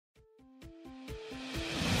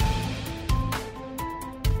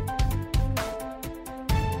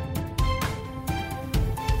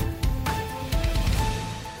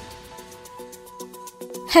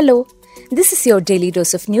Hello, this is your daily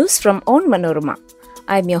dose of news from Onmanorama.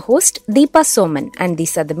 I am your host Deepa Soman and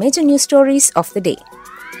these are the major news stories of the day.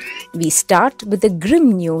 We start with the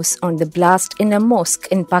grim news on the blast in a mosque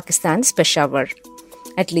in Pakistan's Peshawar.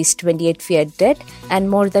 At least 28 feared dead and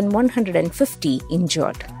more than 150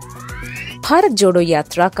 injured. Bharat Jodo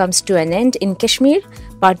Yatra comes to an end in Kashmir.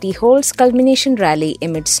 Party holds culmination rally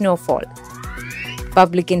amid snowfall.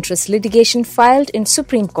 Public interest litigation filed in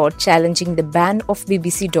Supreme Court challenging the ban of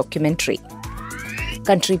BBC documentary.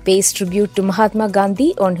 Country pays tribute to Mahatma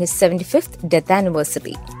Gandhi on his 75th death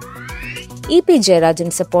anniversary. E.P.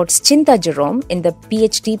 Jayarajan supports Chinta Jerome in the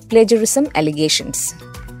PhD plagiarism allegations.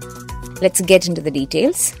 Let's get into the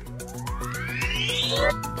details.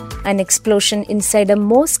 An explosion inside a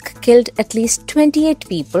mosque killed at least 28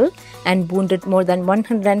 people and wounded more than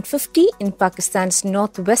 150 in Pakistan's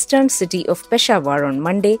northwestern city of Peshawar on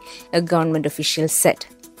Monday, a government official said.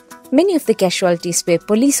 Many of the casualties were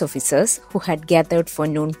police officers who had gathered for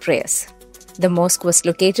noon prayers. The mosque was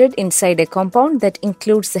located inside a compound that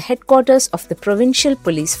includes the headquarters of the provincial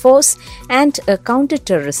police force and a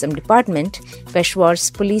counter-terrorism department,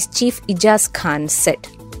 Peshawar's police chief Ijaz Khan said.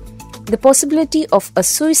 The possibility of a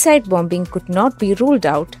suicide bombing could not be ruled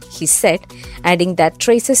out, he said, adding that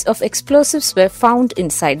traces of explosives were found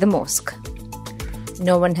inside the mosque.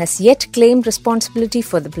 No one has yet claimed responsibility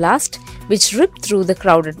for the blast, which ripped through the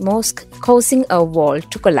crowded mosque, causing a wall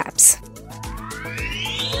to collapse.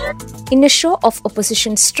 In a show of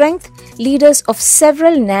opposition strength, leaders of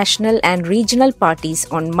several national and regional parties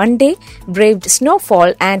on Monday braved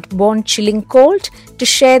snowfall and bone-chilling cold to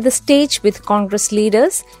share the stage with Congress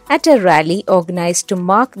leaders at a rally organized to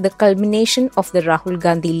mark the culmination of the Rahul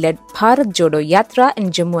Gandhi-led Bharat Jodo Yatra in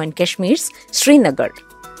Jammu and Kashmir's Srinagar.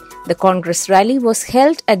 The Congress rally was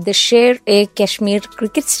held at the Sher-e-Kashmir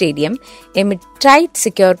Cricket Stadium amid tight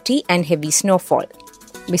security and heavy snowfall.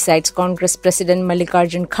 Besides Congress President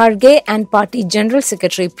Mallikarjun Kharge and Party General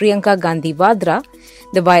Secretary Priyanka Gandhi Vadra,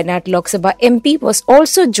 the Wayanad Lok Sabha MP was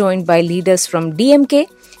also joined by leaders from DMK,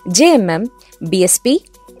 JMM, BSP,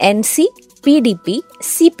 NC, PDP,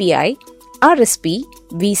 CPI, RSP,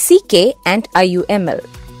 VCK and IUML.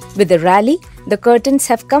 With the rally, the curtains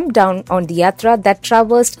have come down on the yatra that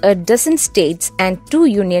traversed a dozen states and 2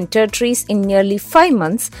 union territories in nearly 5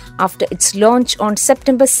 months after its launch on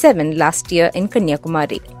September 7 last year in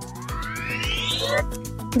Kanyakumari.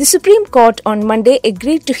 The Supreme Court on Monday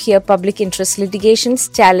agreed to hear public interest litigations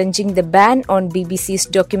challenging the ban on BBC's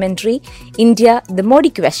documentary India, the Modi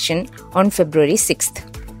Question on February 6th.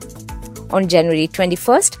 On January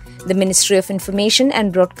 21st, the Ministry of Information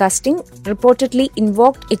and Broadcasting reportedly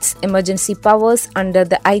invoked its emergency powers under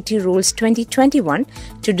the IT Rules 2021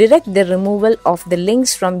 to direct the removal of the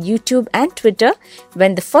links from YouTube and Twitter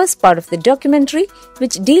when the first part of the documentary,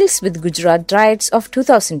 which deals with Gujarat riots of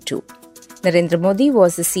 2002. Narendra Modi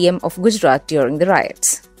was the CM of Gujarat during the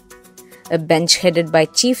riots. A bench headed by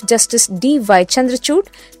Chief Justice D.Y. Chandrachud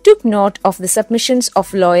took note of the submissions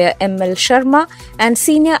of lawyer M.L. Sharma and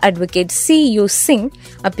senior advocate C.U. Singh,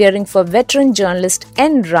 appearing for veteran journalist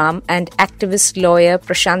N. Ram and activist lawyer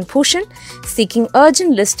Prashant Bhushan, seeking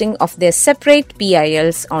urgent listing of their separate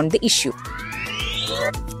PILs on the issue.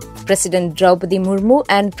 President Draupadi Murmu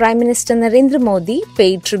and Prime Minister Narendra Modi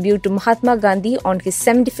paid tribute to Mahatma Gandhi on his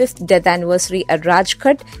 75th death anniversary at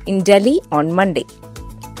Rajghat in Delhi on Monday.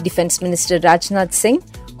 Defence Minister Rajnath Singh,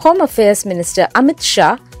 Home Affairs Minister Amit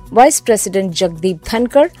Shah, Vice President Jagdeep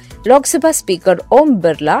Dhankar, Lok Sabha Speaker Om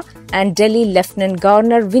Birla and Delhi Lieutenant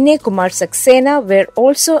Governor Vinay Kumar Saxena were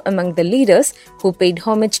also among the leaders who paid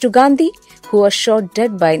homage to Gandhi, who was shot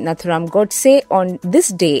dead by Nathuram Godse on this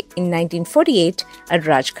day in 1948 at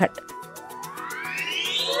Rajghat.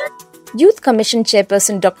 Youth Commission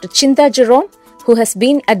Chairperson Dr. Chinta Jerome, who has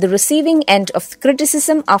been at the receiving end of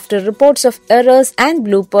criticism after reports of errors and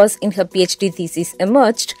bloopers in her PhD thesis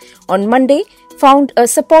emerged, on Monday found a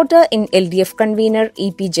supporter in LDF convener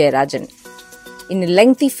E.P. Jayarajan. In a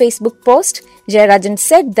lengthy Facebook post, Jayarajan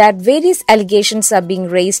said that various allegations are being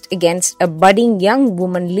raised against a budding young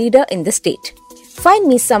woman leader in the state. Find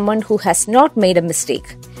me someone who has not made a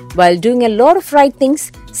mistake. While doing a lot of right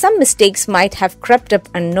things, some mistakes might have crept up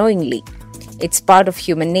unknowingly. It's part of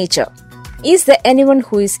human nature. Is there anyone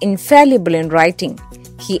who is infallible in writing?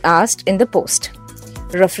 He asked in the post.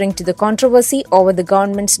 Referring to the controversy over the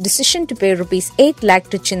government's decision to pay Rs 8 lakh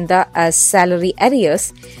to Chinda as salary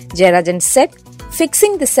arrears, Jayarajan said,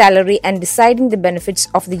 fixing the salary and deciding the benefits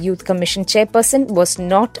of the Youth Commission chairperson was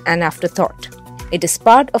not an afterthought. It is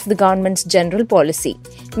part of the government's general policy.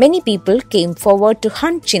 Many people came forward to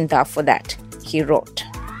hunt Chinda for that, he wrote.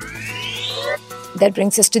 That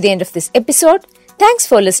brings us to the end of this episode. Thanks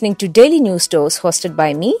for listening to Daily News Tours hosted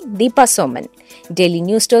by me, Deepa Soman. Daily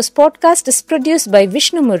News Tours podcast is produced by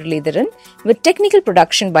Vishnu Muralidharan with technical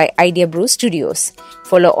production by Idea Brew Studios.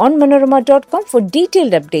 Follow Onmanorama.com for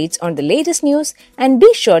detailed updates on the latest news and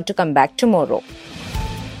be sure to come back tomorrow.